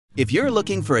If you're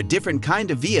looking for a different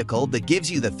kind of vehicle that gives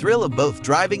you the thrill of both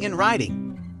driving and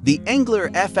riding, the Angler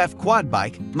FF Quad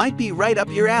Bike might be right up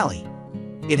your alley.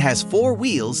 It has 4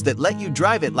 wheels that let you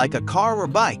drive it like a car or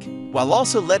bike, while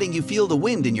also letting you feel the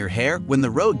wind in your hair when the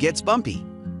road gets bumpy.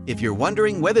 If you're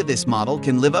wondering whether this model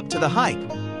can live up to the hype,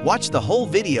 watch the whole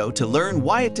video to learn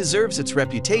why it deserves its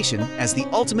reputation as the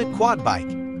ultimate quad bike.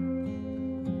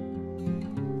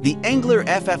 The Angler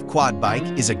FF Quad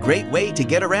Bike is a great way to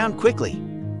get around quickly.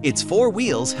 Its 4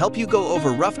 wheels help you go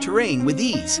over rough terrain with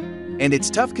ease, and its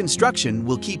tough construction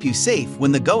will keep you safe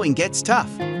when the going gets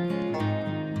tough.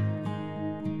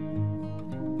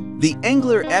 The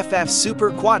Angler FF Super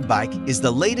Quad Bike is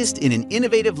the latest in an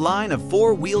innovative line of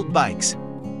 4-wheeled bikes.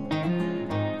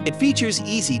 It features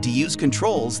easy-to-use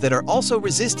controls that are also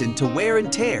resistant to wear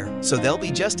and tear, so they'll be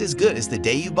just as good as the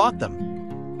day you bought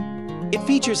them. It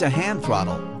features a hand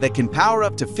throttle that can power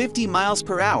up to 50 miles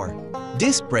per hour,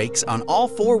 disc brakes on all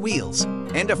 4 wheels,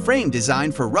 and a frame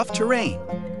designed for rough terrain.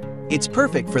 It's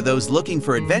perfect for those looking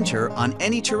for adventure on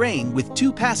any terrain with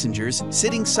 2 passengers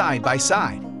sitting side by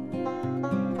side.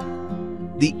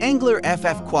 The Angler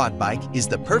FF Quad Bike is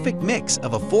the perfect mix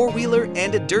of a 4-wheeler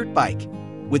and a dirt bike.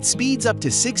 With speeds up to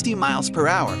 60 miles per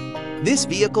hour, this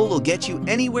vehicle will get you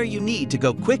anywhere you need to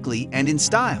go quickly and in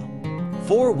style.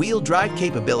 4-wheel drive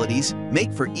capabilities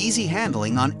make for easy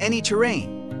handling on any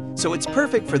terrain, so it's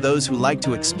perfect for those who like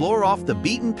to explore off the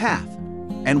beaten path.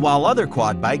 And while other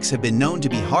quad bikes have been known to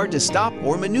be hard to stop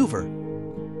or maneuver,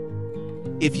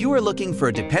 if you are looking for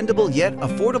a dependable yet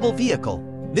affordable vehicle,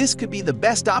 this could be the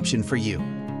best option for you.